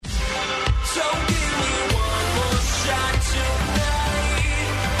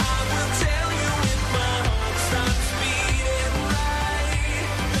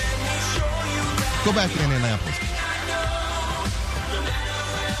Go back to Indianapolis.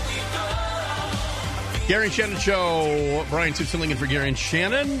 Gary and Shannon Show. Brian Sue filling in for Gary and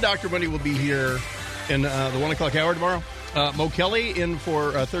Shannon. Dr. Bundy will be here in the 1 o'clock hour tomorrow. Mo Kelly in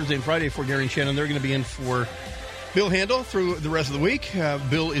for Thursday and Friday for Gary and Shannon. They're going to be in for Bill Handel through the rest of the week.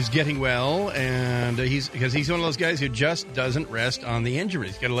 Bill is getting well, and he's one of those guys who just doesn't rest on the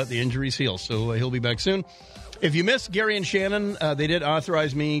injuries. Got to let the injuries heal. So he'll be back soon. If you missed Gary and Shannon, they did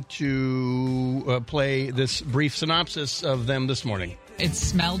authorize me to play this brief synopsis of them this morning. It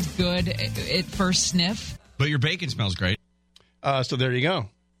smelled good at first sniff. But your bacon smells great. So there you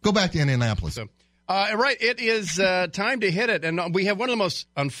go. Go back to Indianapolis. So, right, it is time to hit it. And we have one of the most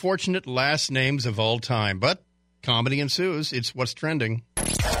unfortunate last names of all time. But comedy ensues. It's what's trending.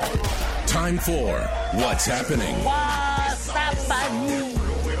 Time for What's Happening.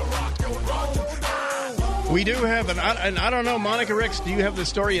 We do have, and I don't know, Monica Ricks, do you have the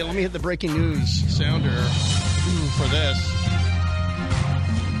story? Let me hit the breaking news sounder for this.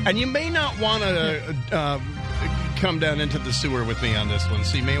 And you may not want to come down into the sewer with me on this one,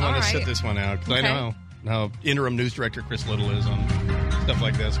 so you may want to sit this one out. Because I know how interim news director Chris Little is on stuff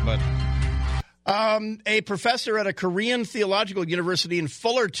like this. But a professor at a Korean theological university in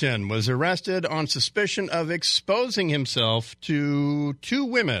Fullerton was arrested on suspicion of exposing himself to two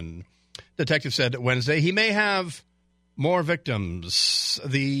women. Detective said Wednesday he may have more victims.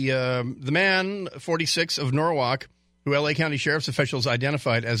 The man, 46, of Norwalk, who L.A. County Sheriff's officials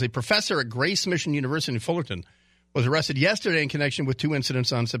identified as a professor at Grace Mission University in Fullerton, was arrested yesterday in connection with two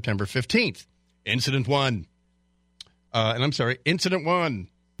incidents on September 15th. Incident 1. Incident 1.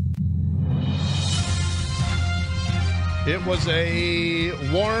 It was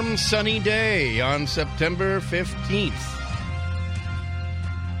a warm, sunny day on September 15th.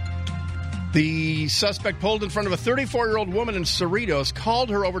 The suspect pulled in front of a 34-year-old woman in Cerritos, called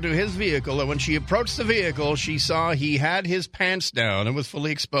her over to his vehicle, and when she approached the vehicle, she saw he had his pants down and was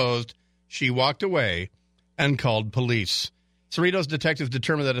fully exposed. She walked away and called police. Cerritos detectives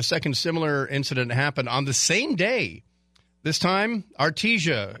determined that a second similar incident happened on the same day. This time,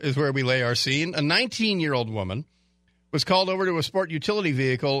 Artesia is where we lay our scene. A 19-year-old woman was called over to a sport utility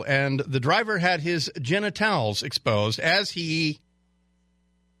vehicle, and the driver had his genitals exposed as he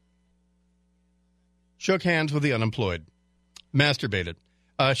shook hands with the unemployed, masturbated.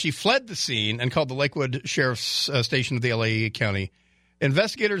 She fled the scene and called the Lakewood Sheriff's Station of the L.A. County.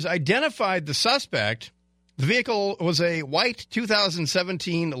 Investigators identified the suspect. The vehicle was a white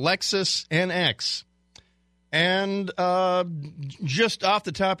 2017 Lexus NX. And just off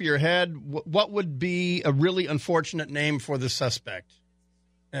the top of your head, what would be a really unfortunate name for the suspect?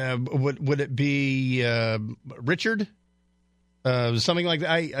 Would it be Richard? Something like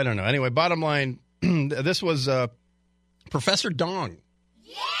that? I don't know. Anyway, bottom line, this was Professor Dong.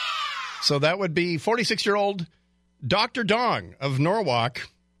 Yeah! So that would be 46-year-old Dr. Dong of Norwalk,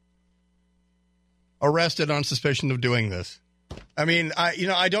 arrested on suspicion of doing this. I mean,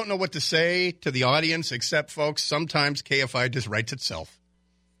 I don't know what to say to the audience, except, folks, sometimes KFI just writes itself.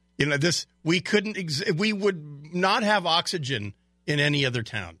 We would not have oxygen in any other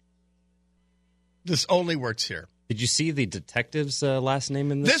town. This only works here. Did you see the detective's last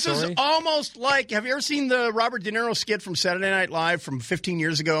name in this story? This is almost like, have you ever seen the Robert De Niro skit from Saturday Night Live from 15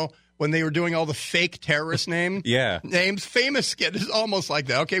 years ago when they were doing all the fake terrorist names? Famous skit is almost like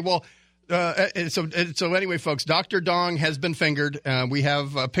that. Okay, well, so anyway, folks, Dr. Dong has been fingered. We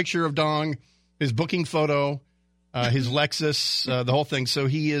have a picture of Dong, his booking photo, his Lexus, the whole thing. So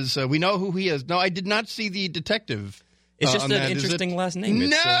he is, we know who he is. No, I did not see the detective. It's just an interesting last name.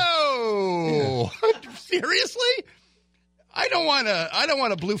 No! Seriously? I don't want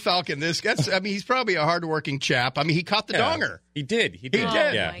to Blue Falcon this. He's probably a hardworking chap. I mean, he caught the donger. He did. He did.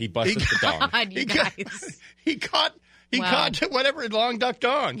 Yeah, he busted the dong. He caught whatever long duck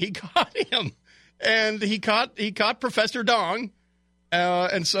dong. He caught him, and he caught Professor Dong.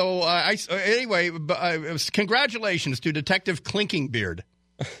 And so anyway, congratulations to Detective Clinkingbeard,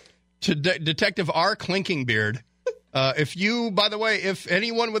 to Detective R. Clinkingbeard. If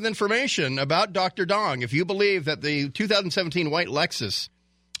anyone with information about Dr. Dong, if you believe that the 2017 white Lexus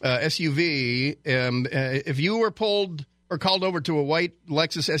SUV, if you were pulled or called over to a white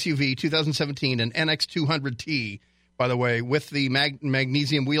Lexus SUV 2017, an NX200T, by the way, with the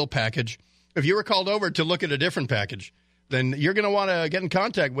magnesium wheel package, if you were called over to look at a different package, then you're going to want to get in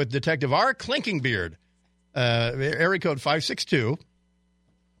contact with Detective R. Clinkingbeard, area code 562.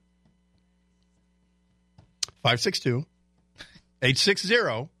 562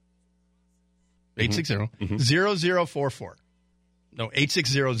 860 0044. No,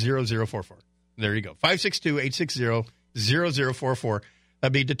 860-0044. There you go. 562-860-0044.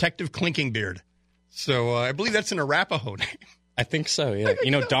 That'd be Detective Clinkingbeard. So I believe that's an Arapaho name. I think so, yeah.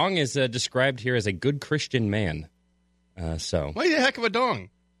 Dong is described here as a good Christian man. Why the heck of a dong?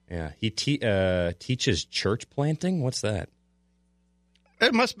 Yeah, he teaches church planting. What's that?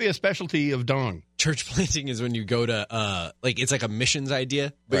 It must be a specialty of dong. Church planting is when you go to, it's like a missions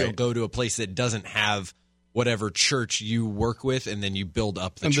idea, but Right. you'll go to a place that doesn't have whatever church you work with, and then you build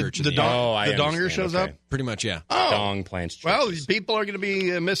up the church. The donger understand. shows Okay. up? Pretty much, yeah. Dong plants churches. Well, people are going to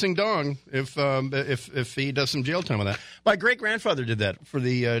be missing dong if he does some jail time with that. My great-grandfather did that for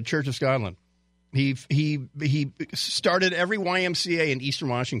the Church of Scotland. He started every YMCA in Eastern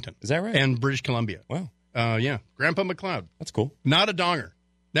Washington. Is that right? And British Columbia. Wow. Yeah. Grandpa McLeod. That's cool. Not a donger.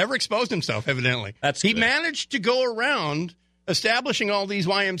 Never exposed himself, evidently. He good. managed to go around establishing all these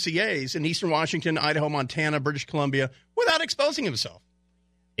YMCAs in Eastern Washington, Idaho, Montana, British Columbia without exposing himself.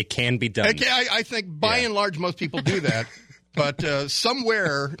 It can be done. I think by and large most people do that, but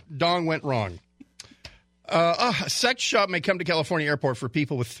somewhere dong went wrong. A sex shop may come to California airport for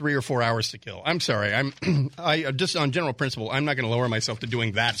people with 3 or 4 hours to kill. I'm sorry. I just on general principle, I'm not going to lower myself to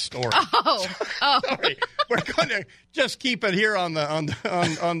doing that story. Sorry. We're going to just keep it here on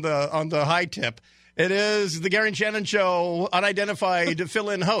the high tip. It is the Gary and Shannon Show, unidentified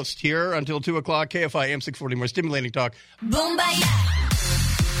fill-in host here until 2 o'clock. KFI AM 640, more stimulating talk. Boom-ba-ya.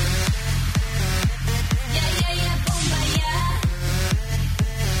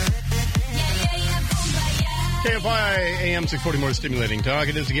 KFI AM 640, more stimulating talk.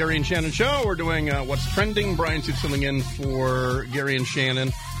 It is the Gary and Shannon Show. We're doing What's Trending. Brian Soup filling in for Gary and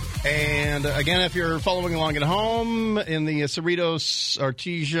Shannon. And again, if you're following along at home in the Cerritos,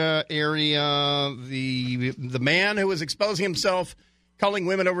 Artesia area, the man who was exposing himself, calling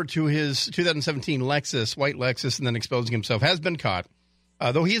women over to his 2017 Lexus, white Lexus, and then exposing himself, has been caught.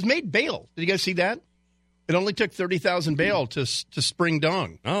 Though he has made bail. Did you guys see that? It only took $30,000 bail to spring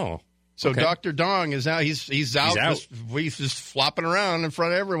dong. Oh. So okay. Dr. Dong is out. He's out. He's just flopping around in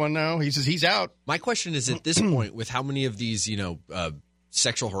front of everyone now. He says he's out. My question is, at this point, with how many of these,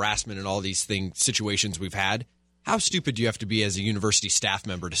 sexual harassment and all these situations we've had, how stupid do you have to be as a university staff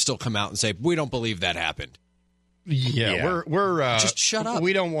member to still come out and say, we don't believe that happened? Yeah. we're just shut up.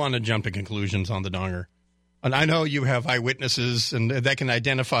 We don't want to jump to conclusions on the donger. And I know you have eyewitnesses and that can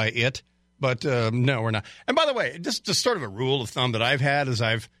identify it, but no, we're not. And by the way, just sort of a rule of thumb that I've had is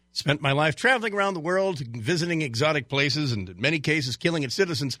I've spent my life traveling around the world, visiting exotic places, and in many cases killing its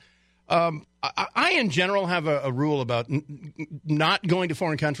citizens. I in general, have a rule about not going to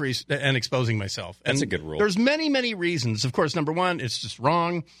foreign countries and exposing myself. That's a good rule. There's many, many reasons. Of course, number one, it's just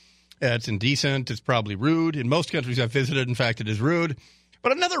wrong. It's indecent. It's probably rude. In most countries I've visited, in fact, it is rude.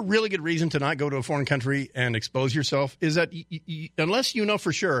 But another really good reason to not go to a foreign country and expose yourself is that unless you know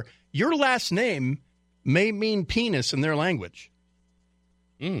for sure, your last name may mean penis in their language.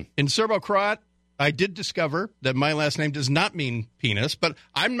 In Serbo-Croat, I did discover that my last name does not mean penis, but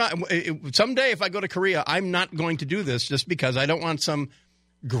I'm not. Someday, if I go to Korea, I'm not going to do this just because I don't want some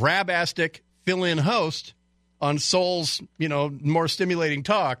grabastic fill-in host on Seoul's, more stimulating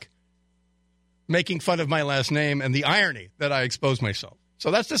talk making fun of my last name and the irony that I expose myself.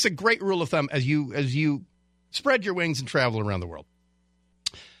 So that's just a great rule of thumb as you spread your wings and travel around the world.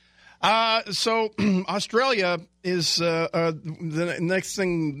 So Australia is the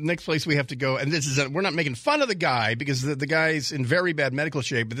next place we have to go, and this is we're not making fun of the guy because the guy's in very bad medical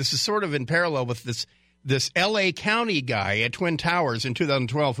shape, but this is sort of in parallel with this L.A. County guy at Twin Towers in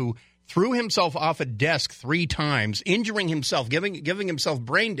 2012 who threw himself off a desk 3 times, injuring himself, giving himself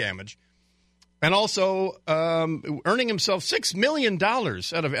brain damage, and also earning himself $6 million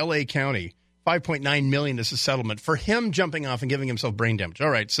out of L.A. County. $5.9 million is a settlement for him jumping off and giving himself brain damage. All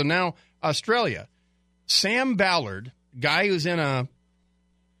right, so now Australia. Sam Ballard, guy who's in a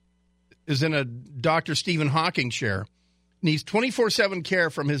Dr. Stephen Hawking chair, needs 24/7 care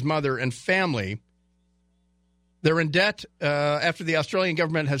from his mother and family. They're in debt after the Australian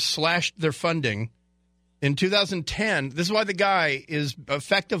government has slashed their funding. In 2010, this is why the guy is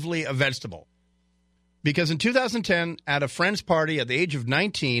effectively a vegetable. Because in 2010, at a friend's party at the age of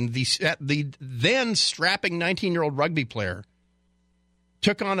 19, the then strapping 19-year-old rugby player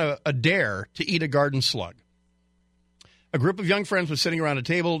took on a dare to eat a garden slug. A group of young friends was sitting around a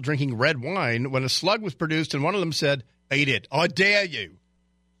table drinking red wine when a slug was produced, and one of them said, "Eat it, I dare you."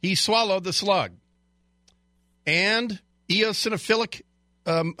 He swallowed the slug. And eosinophilic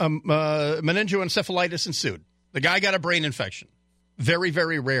meningoencephalitis ensued. The guy got a brain infection. Very,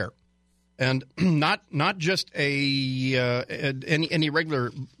 very rare. And not just any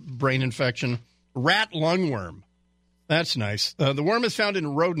regular brain infection, rat lungworm. That's nice. The worm is found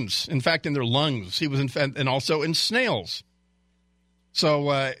in rodents, in fact, in their lungs. He was and also in snails. So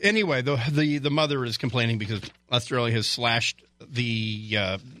anyway, the mother is complaining because Australia has slashed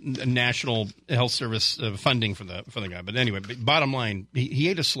the National Health Service funding for the guy. But anyway, bottom line, he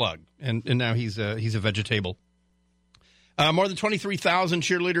ate a slug, and now he's a vegetable. More than 23,000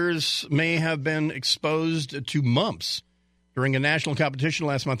 cheerleaders may have been exposed to mumps during a national competition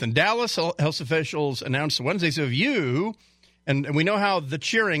last month in Dallas. Health officials announced Wednesday. So if you, and we know how the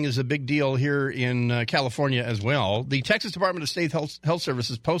cheering is a big deal here in California as well. The Texas Department of State Health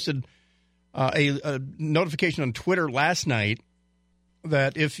Services posted a notification on Twitter last night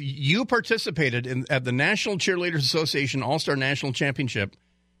that if you participated at the National Cheerleaders Association All-Star National Championship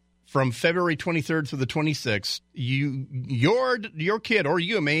from February 23rd through the 26th, your kid or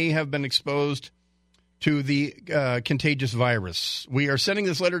you may have been exposed to the contagious virus. We are sending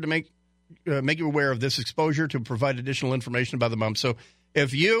this letter to make you aware of this exposure to provide additional information about the mumps. So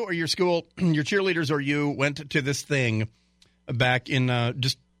if you or your school, your cheerleaders or you went to this thing back in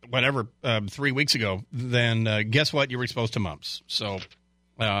just whatever 3 weeks ago, then guess what? You were exposed to mumps. So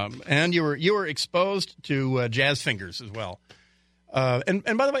and you were exposed to jazz fingers as well.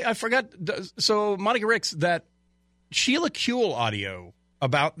 And by the way, I forgot. So Monica Ricks, that Sheila Kuehl audio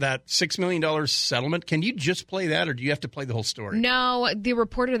about that $6 million settlement, can you just play that, or do you have to play the whole story? No, the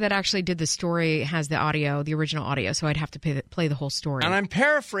reporter that actually did the story has the audio, the original audio, so I'd have to play the whole story. And I'm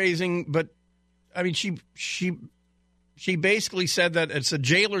paraphrasing, but I mean, she basically said that it's a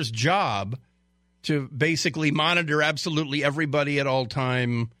jailer's job to basically monitor absolutely everybody at all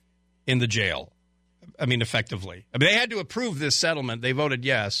time in the jail. I mean, effectively. I mean, they had to approve this settlement. They voted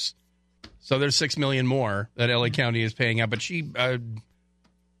yes. So there's $6 million more that LA County is paying out. But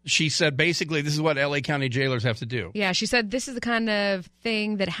she said basically this is what LA County jailers have to do. Yeah, she said this is the kind of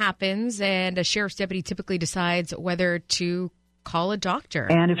thing that happens, and a sheriff's deputy typically decides whether to call a doctor.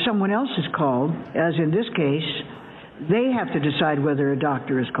 And if someone else is called, as in this case, they have to decide whether a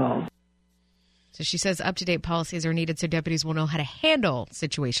doctor is called. So she says up-to-date policies are needed so deputies will know how to handle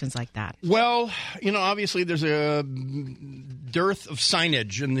situations like that. Well, obviously there's a dearth of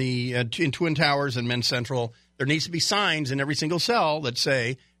signage in Twin Towers and Men's Central. There needs to be signs in every single cell that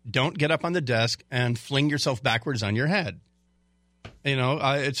say, don't get up on the desk and fling yourself backwards on your head.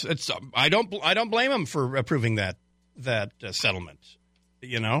 I don't blame them for approving that settlement.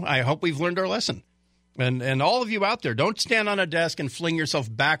 I hope we've learned our lesson. And all of you out there, don't stand on a desk and fling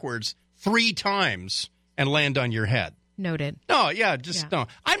yourself backwards 3 times and land on your head. Noted. No, no.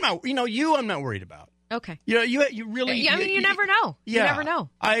 I'm not. I'm not worried about. Okay. You really. Yeah, I mean, you never know. Yeah, you never know.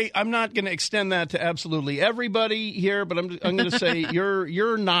 I'm not going to extend that to absolutely everybody here, but I'm going to say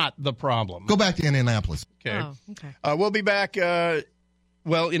you're not the problem. Go back to Indianapolis. Okay. Oh, okay. We'll be back. In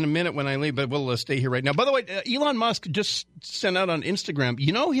a minute when I leave, but we'll stay here right now. By the way, Elon Musk just sent out on Instagram,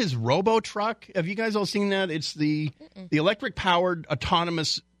 his robo truck? Have you guys all seen that? It's the electric-powered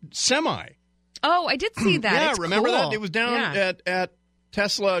autonomous semi. Oh, I did see that. Yeah, it's remember cool. that? It was down at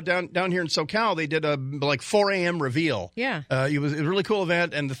Tesla down here in SoCal. They did a 4 a.m. reveal. Yeah. It was a really cool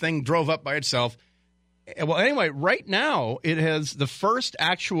event, and the thing drove up by itself. Well, anyway, right now it has the first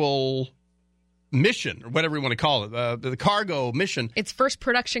actual mission, or whatever you want to call it, the cargo mission. Its first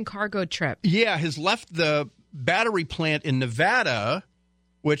production cargo trip. Yeah, has left the battery plant in Nevada,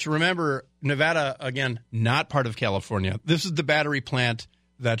 which, remember, Nevada, again, not part of California. This is the battery plant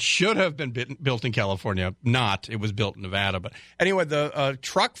that should have been built in California. Not. It was built in Nevada. But anyway, the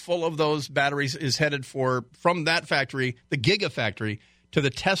truck full of those batteries is headed from that factory, the Gigafactory, to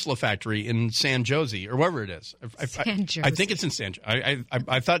the Tesla factory in San Jose, or wherever it is. San Jose. I think it's in San Jose.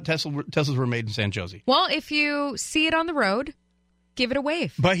 I thought Teslas were made in San Jose. Well, if you see it on the road, give it a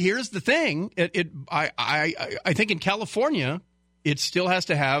wave. But here's the thing. I think in California, it still has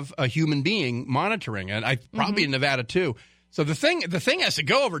to have a human being monitoring, and probably in Nevada too. So the thing has to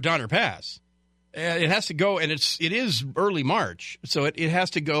go over Donner Pass. It has to go, and it is early March, so it has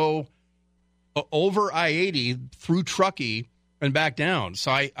to go over I-80 through Truckee and back down.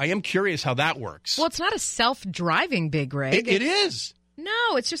 So I am curious how that works. Well, it's not a self-driving big rig. It is.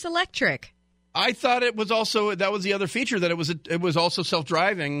 No, it's just electric. I thought it was also, that was the other feature, that it was also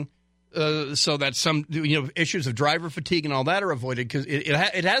self-driving, so that some issues of driver fatigue and all that are avoided, because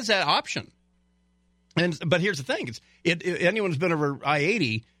it has that option. But here's the thing: anyone who's been over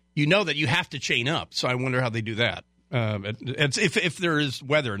I-80, you know that you have to chain up. So I wonder how they do that. If there is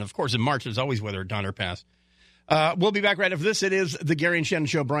weather, and of course in March there's always weather at Donner Pass. We'll be back right after this. It is the Gary and Shannon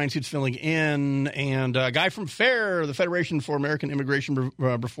Show. Brian Suits filling in, and a guy from FAIR, the Federation for American Immigration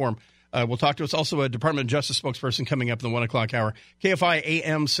Reform, will talk to us. Also, a Department of Justice spokesperson coming up in the 1 o'clock hour. KFI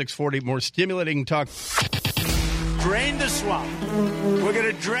AM 640. More stimulating talk. drain the swamp. We're going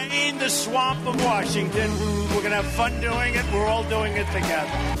to drain the swamp of Washington. We're going to have fun doing it. We're all doing it together.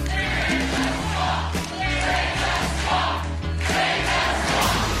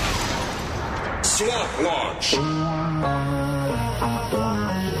 Swamp Launch.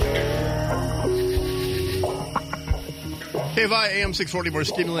 KFI AM 640, more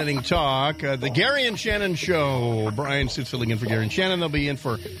stimulating talk. The Gary and Shannon Show. Brian Suits filling in for Gary and Shannon. They'll be in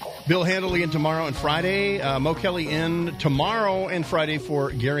for Bill Handley in tomorrow and Friday. Mo Kelly in tomorrow and Friday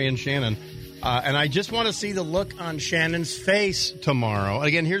for Gary and Shannon. And I just want to see the look on Shannon's face tomorrow.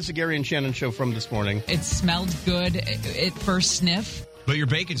 Again, here's the Gary and Shannon Show from this morning. It smelled good at first sniff. But your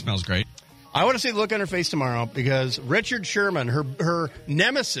bacon smells great. I want to see the look on her face tomorrow because Richard Sherman, her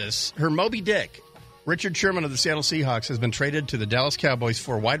nemesis, her Moby Dick, Richard Sherman of the Seattle Seahawks has been traded to the Dallas Cowboys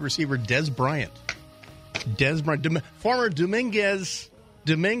for wide receiver Des Bryant. Former Dominguez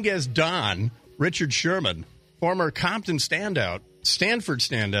Don, Richard Sherman, former Compton standout, Stanford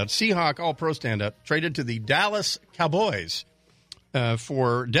standout, Seahawk All-Pro standout, traded to the Dallas Cowboys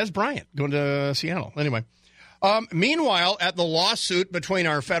for Des Bryant, going to Seattle. Anyway. Meanwhile, at the lawsuit between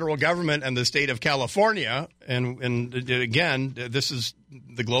our federal government and the state of California, and again, this is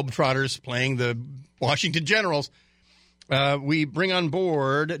the Globetrotters playing the Washington Generals, we bring on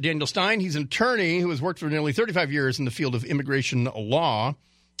board Daniel Stein. He's an attorney who has worked for nearly 35 years in the field of immigration law,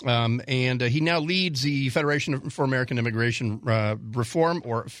 and he now leads the Federation for American Immigration Reform,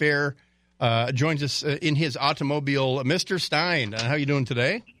 or FAIR. Joins us in his automobile. Mr. Stein, how are you doing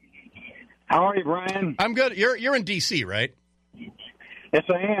today? How are you, Brian? I'm good. You're in D.C., right? Yes,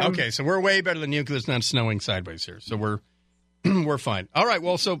 I am. Okay, so we're way better than you because it's not snowing sideways here. So we're fine. All right,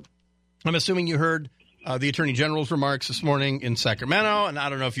 well, so I'm assuming you heard the Attorney General's remarks this morning in Sacramento, and I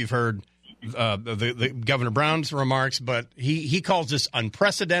don't know if you've heard the Governor Brown's remarks, but he calls this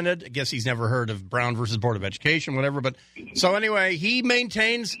unprecedented. I guess he's never heard of Brown versus Board of Education, whatever. But so anyway, he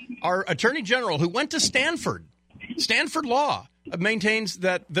maintains, our Attorney General, who went to Stanford Law, maintains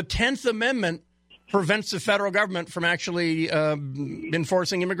that the 10th Amendment prevents the federal government from actually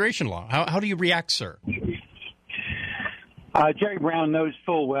enforcing immigration law. How do you react, sir? Jerry Brown knows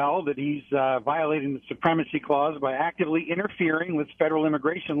full well that he's violating the Supremacy Clause by actively interfering with federal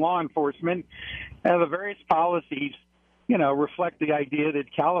immigration law enforcement. The various policies, reflect the idea that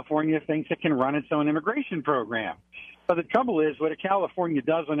California thinks it can run its own immigration program. But the trouble is, what California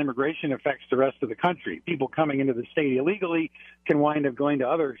does on immigration affects the rest of the country. People coming into the state illegally can wind up going to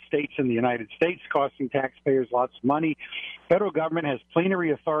other states in the United States, costing taxpayers lots of money. Federal government has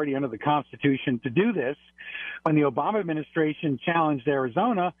plenary authority under the Constitution to do this. When the Obama administration challenged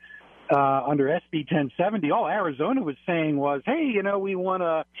Arizona under SB 1070, all Arizona was saying was, hey, we want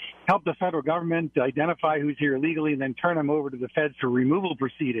to help the federal government identify who's here illegally and then turn them over to the feds for removal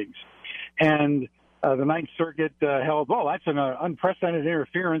proceedings. And the Ninth Circuit held, that's an unprecedented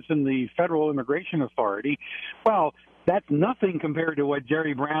interference in the federal immigration authority. Well, that's nothing compared to what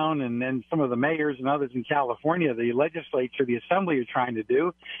Jerry Brown and some of the mayors and others in California, the legislature, the assembly are trying to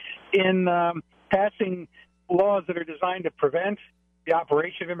do in passing laws that are designed to prevent the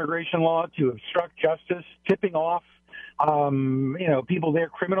operation of immigration law, to obstruct justice, tipping off people there,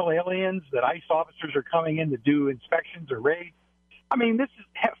 criminal aliens, that ICE officers are coming in to do inspections or raids. I mean, this is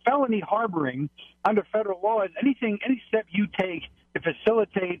felony harboring under federal law. Any step you take to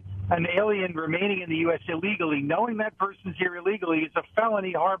facilitate an alien remaining in the U.S. illegally, knowing that person's here illegally, is a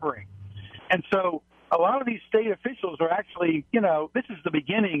felony harboring. And so a lot of these state officials are actually, this is the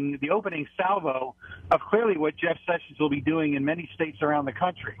beginning, the opening salvo of clearly what Jeff Sessions will be doing in many states around the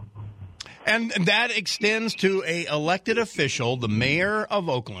country. And that extends to a elected official, the mayor of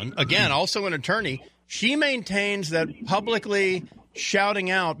Oakland, again, also an attorney. She maintains that publicly shouting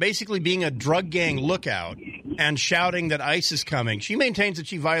out, basically being a drug gang lookout and shouting that ICE is coming. She maintains that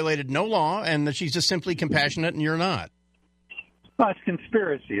she violated no law and that she's just simply compassionate and you're not. Well, it's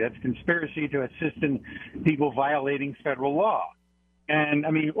conspiracy. That's conspiracy to assist in people violating federal law. And,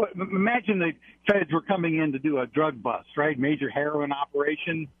 imagine the feds were coming in to do a drug bust, right? Major heroin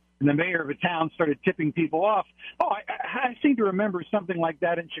operation. And the mayor of a town started tipping people off. I seem to remember something like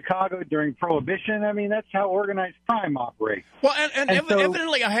that in Chicago during Prohibition. That's how organized crime operates. Well, and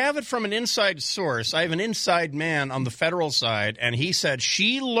evidently I have it from an inside source. I have an inside man on the federal side, and he said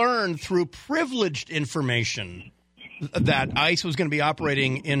she learned through privileged information that ICE was going to be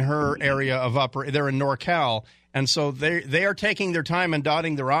operating in her area of they're in NorCal. And so they are taking their time and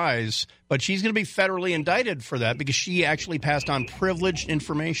dotting their I's, but she's going to be federally indicted for that because she actually passed on privileged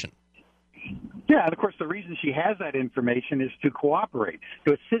information. Yeah, and of course the reason she has that information is to cooperate,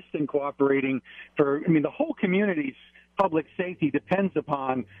 to assist in cooperating the whole community's public safety depends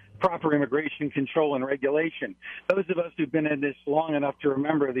upon proper immigration control and regulation. Those of us who've been in this long enough to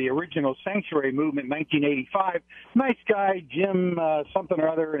remember the original sanctuary movement in 1985, nice guy, Jim something or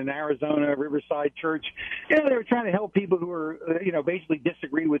other in Arizona, Riverside Church, they were trying to help people who were, basically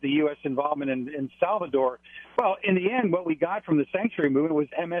disagree with the U.S. involvement in Salvador. Well, in the end, what we got from the sanctuary movement was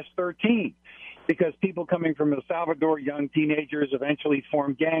MS-13. Because people coming from El Salvador, young teenagers, eventually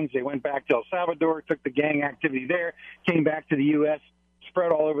formed gangs. They went back to El Salvador, took the gang activity there, came back to the U.S.,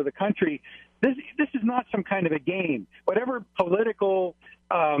 spread all over the country. This is not some kind of a game. Whatever political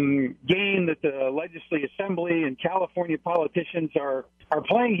game that the Legislative Assembly and California politicians are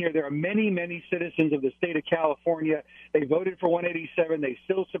playing here, there are many, many citizens of the state of California. They voted for 187. They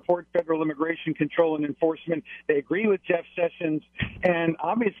still support federal immigration control and enforcement. They agree with Jeff Sessions. And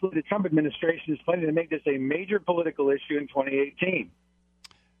obviously the Trump administration is planning to make this a major political issue in 2018.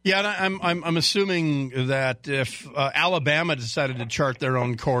 Yeah, and I'm assuming that if Alabama decided to chart their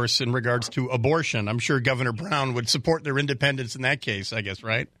own course in regards to abortion, I'm sure Governor Brown would support their independence in that case, I guess,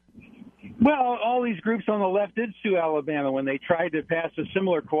 right? Well, all these groups on the left did sue Alabama when they tried to pass a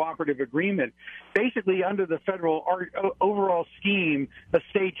similar cooperative agreement. Basically, under the federal overall scheme, the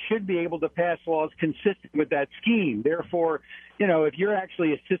state should be able to pass laws consistent with that scheme. Therefore, if you're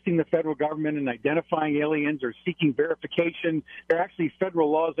actually assisting the federal government in identifying aliens or seeking verification, there are actually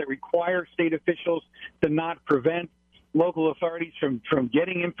federal laws that require state officials to not prevent local authorities from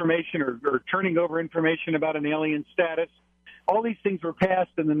getting information or turning over information about an alien status. All these things were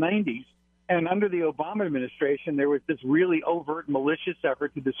passed in the 90s. And under the Obama administration, there was this really overt, malicious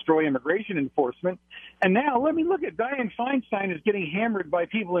effort to destroy immigration enforcement. And now, let me look at Dianne Feinstein is getting hammered by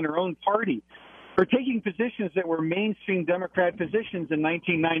people in her own party for taking positions that were mainstream Democrat positions in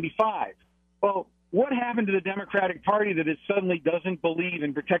 1995. Well, what happened to the Democratic Party that it suddenly doesn't believe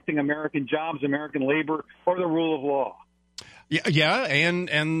in protecting American jobs, American labor, or the rule of law? Yeah, and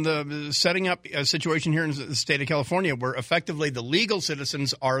the setting up a situation here in the state of California where effectively the legal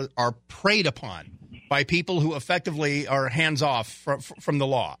citizens are preyed upon by people who effectively are hands off from the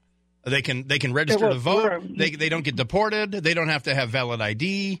law. They can register to vote. They don't get deported. They don't have to have valid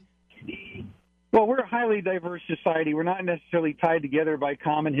ID. Well, we're a highly diverse society. We're not necessarily tied together by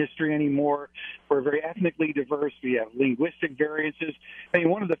common history anymore. We're very ethnically diverse. We have linguistic variances. I mean,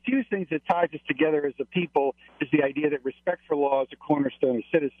 one of the few things that ties us together as a people is the idea that respect for law is a cornerstone of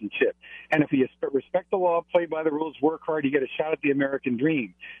citizenship. And if you respect the law, play by the rules, work hard, you get a shot at the American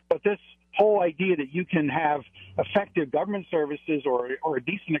dream. But this whole idea that you can have effective government services or a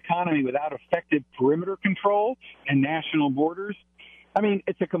decent economy without effective perimeter control and national borders, I mean,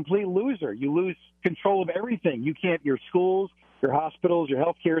 it's a complete loser. You lose control of everything. You can't, your schools, your hospitals, your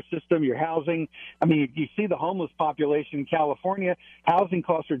healthcare system, your housing. I mean, you see the homeless population in California. Housing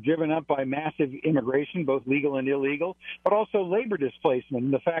costs are driven up by massive immigration, both legal and illegal, but also labor displacement.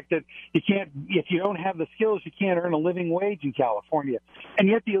 And the fact that you can't, if you don't have the skills, you can't earn a living wage in California. And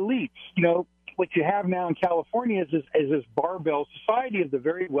yet the elites, what you have now in California is this barbell society of the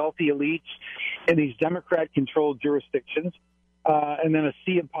very wealthy elites in these Democrat-controlled jurisdictions. And then a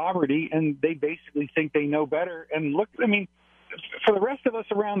sea of poverty, and they basically think they know better. And look, I mean, for the rest of us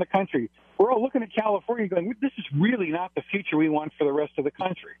around the country, we're all looking at California going, this is really not the future we want for the rest of the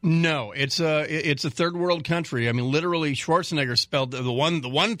country. No, it's a third world country. I mean, literally, Schwarzenegger spelled the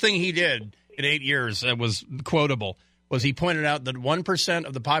one thing he did in 8 years that was quotable was he pointed out that 1%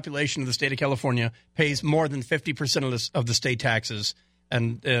 of the population of the state of California pays more than 50% of the state taxes,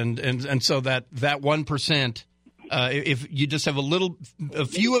 and so that 1%. If you just have a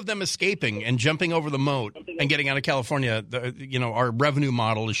few of them escaping and jumping over the moat and getting out of California, our revenue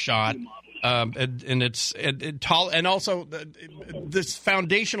model is shot. And also this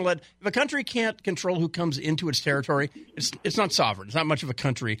foundational if a country can't control who comes into its territory, it's not sovereign. It's not much of a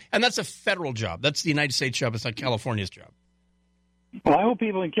country, and that's a federal job. That's the United States job. It's not California's job. Well, I hope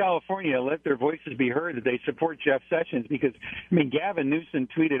people in California let their voices be heard that they support Jeff Sessions because, I mean, Gavin Newsom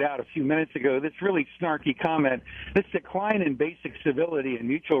tweeted out a few minutes ago this really snarky comment, this decline in basic civility and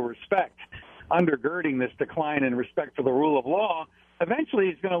mutual respect, undergirding this decline in respect for the rule of law, eventually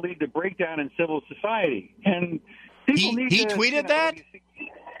is going to lead to breakdown in civil society. And people he tweeted that?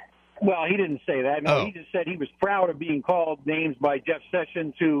 Well, he didn't say that. No, He just said he was proud of being called names by Jeff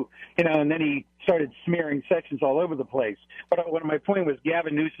Sessions, and then he started smearing Sessions all over the place. But my point was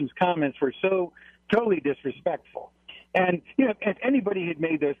Gavin Newsom's comments were so totally disrespectful. And, if anybody had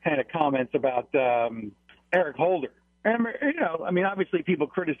made those kind of comments about Eric Holder, and, obviously people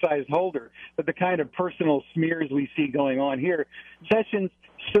criticized Holder, but the kind of personal smears we see going on here, Sessions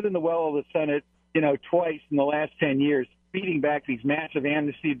stood in the well of the Senate, twice in the last 10 years, beating back these massive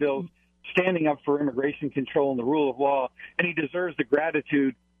amnesty bills, standing up for immigration control and the rule of law, and he deserves the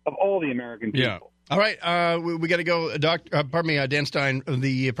gratitude of all the American people. Yeah. All right, we got to go. Dan Stein,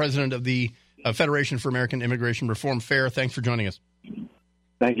 the president of the Federation for American Immigration Reform Fair. Thanks for joining us.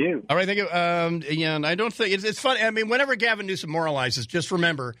 Thank you. All right, thank you. Yeah, and I don't think it's funny. I mean, whenever Gavin Newsom moralizes, just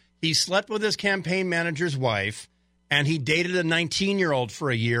remember he slept with his campaign manager's wife, and he dated a 19-year-old for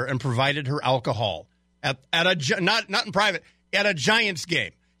a year and provided her alcohol at not in private, at a Giants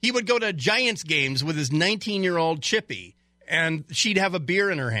game. He would go to Giants games with his 19-year-old Chippy, and she'd have a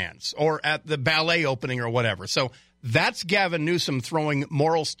beer in her hands, or at the ballet opening or whatever. So that's Gavin Newsom throwing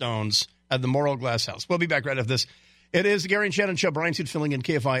moral stones at the moral glass house. We'll be back right after this. It is the Gary and Shannon Show. Brian Suit filling in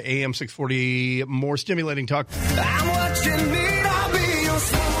KFI AM 640. More stimulating talk. I'm what you need. I'll be your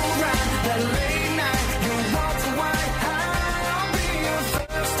smooth ride. That late night, you walk the white high. I'll be your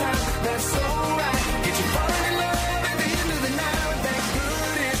first time. That's so right. Get you falling in love at the end of the night with that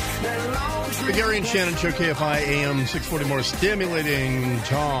goodies, that long trip. The Gary and Shannon Show, KFI AM 640. More stimulating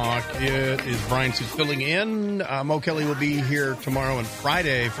talk. It is Brian Suit filling in. Mo Kelly will be here tomorrow and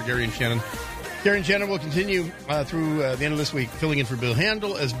Friday for Gary and Shannon. Gary and Shannon will continue through the end of this week, filling in for Bill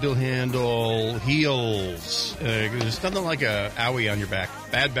Handel as Bill Handel heals. There's nothing like a owie on your back.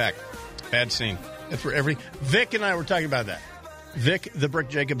 Bad scene. That's for every... Vic and I were talking about that. Vic, the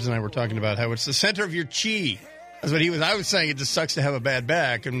Brick Jacobs, and I were talking about how it's the center of your chi. That's what he was. I was saying it just sucks to have a bad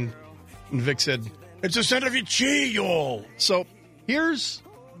back, and Vic said, it's the center of your chi, y'all. So here's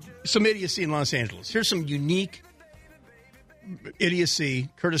some idiocy in Los Angeles. Here's some unique idiocy,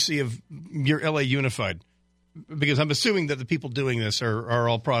 courtesy of your LA Unified, because I'm assuming that the people doing this are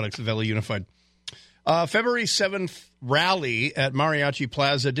all products of LA Unified. February 7th rally at Mariachi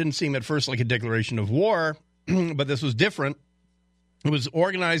Plaza didn't seem at first like a declaration of war, but this was different. It was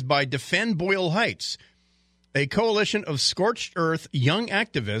organized by Defend Boyle Heights, a coalition of scorched earth young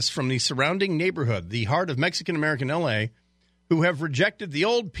activists from the surrounding neighborhood, the heart of Mexican-American LA, who have rejected the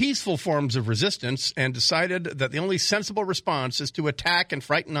old peaceful forms of resistance and decided that the only sensible response is to attack and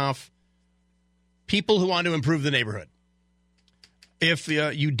frighten off people who want to improve the neighborhood. If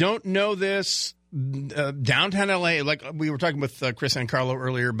you don't know this, downtown LA, like we were talking with Chris and Carlo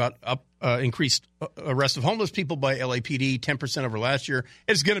earlier about increased arrest of homeless people by LAPD, 10% over last year.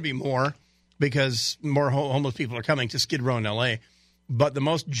 It's going to be more because more homeless people are coming to Skid Row in LA. But the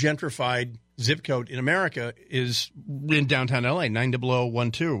most gentrified zip code in America is in downtown L.A.,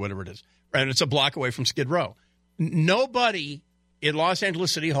 90012 or whatever it is. And it's a block away from Skid Row. Nobody in Los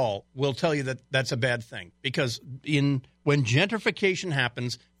Angeles City Hall will tell you that that's a bad thing. Because when gentrification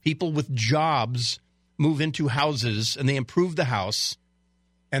happens, people with jobs move into houses and they improve the house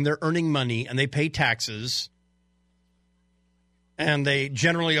and they're earning money and they pay taxes and they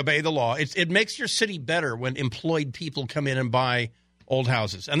generally obey the law. It makes your city better when employed people come in and buy old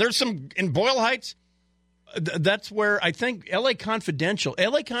houses. And there's some in Boyle Heights. That's where I think LA Confidential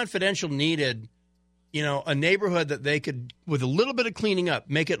needed, a neighborhood that they could, with a little bit of cleaning up,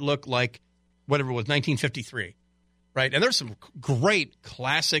 make it look like whatever it was, 1953, right? And there's some great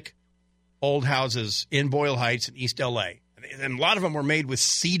classic old houses in Boyle Heights in East LA, and a lot of them were made with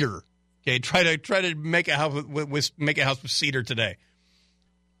cedar. Okay, try to make a house with cedar today,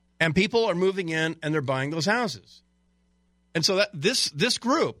 and people are moving in and they're buying those houses. And so that this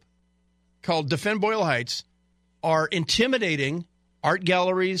group called Defend Boyle Heights are intimidating art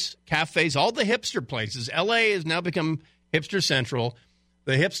galleries, cafes, all the hipster places. L.A. has now become hipster central.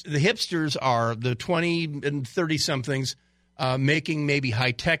 The hipsters are the 20 and 30-somethings making maybe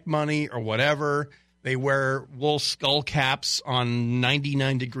high-tech money or whatever. They wear wool skull caps on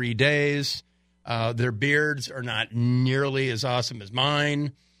 99-degree days. Their beards are not nearly as awesome as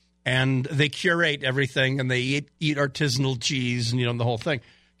mine. And they curate everything, and they eat artisanal cheese, and the whole thing.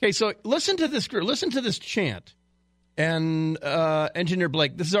 Okay, so listen to this group. Listen to this chant. And Engineer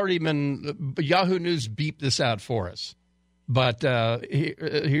Blake, this has already been Yahoo News beeped this out for us. But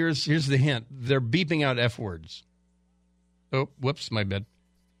here's the hint. They're beeping out F words. Oh, whoops, my bad.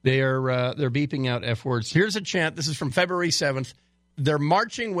 They're beeping out F words. Here's a chant. This is from February 7th. They're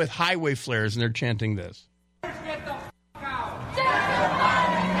marching with highway flares, and they're chanting this.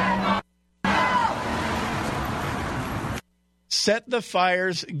 Set the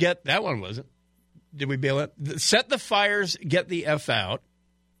fires, get... That one wasn't. Did we bail it? Set the fires, get the F out.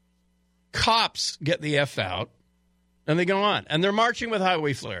 Cops, get the F out. And they go on. And they're marching with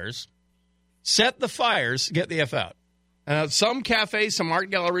highway flares. Set the fires, get the F out. Some cafes, some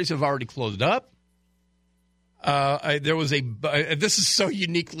art galleries have already closed up. There was this is so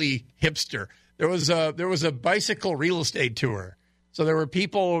uniquely hipster. There was a bicycle real estate tour. So there were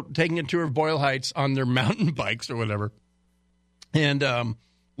people taking a tour of Boyle Heights on their mountain bikes or whatever. And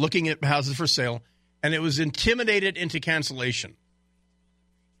looking at houses for sale, and it was intimidated into cancellation.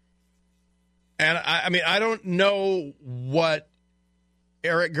 And I don't know what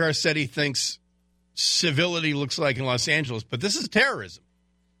Eric Garcetti thinks civility looks like in Los Angeles, but this is terrorism.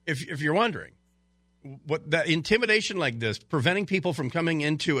 If you're wondering, what that intimidation like this, preventing people from coming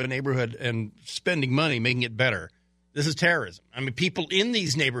into a neighborhood and spending money, making it better, this is terrorism. I mean, people in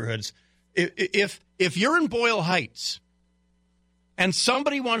these neighborhoods, if you're in Boyle Heights and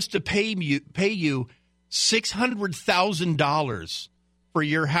somebody wants to pay you $600,000 for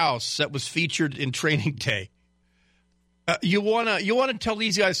your house that was featured in Training Day, you wanna tell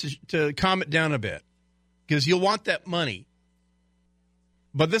these guys to calm it down a bit, because you'll want that money.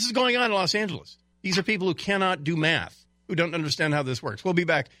 But this is going on in Los Angeles. These are people who cannot do math, who don't understand how this works. We'll be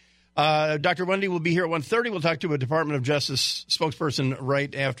back. Dr. Wendy will be here at 1:30. We'll talk to a Department of Justice spokesperson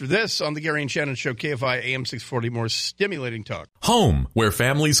right after this on the Gary and Shannon Show, KFI AM 640. More stimulating talk. Home, where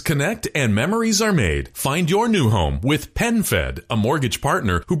families connect and memories are made. Find your new home with PenFed, a mortgage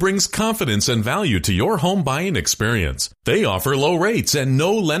partner who brings confidence and value to your home buying experience. They offer low rates and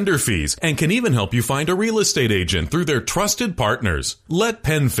no lender fees and can even help you find a real estate agent through their trusted partners. Let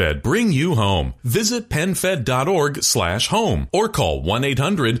PenFed bring you home. Visit PenFed.org/home or call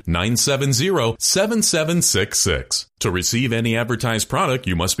 1-800-970-7766. To receive any advertised product,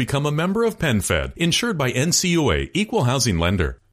 you must become a member of PenFed, insured by NCUA, Equal Housing Lender.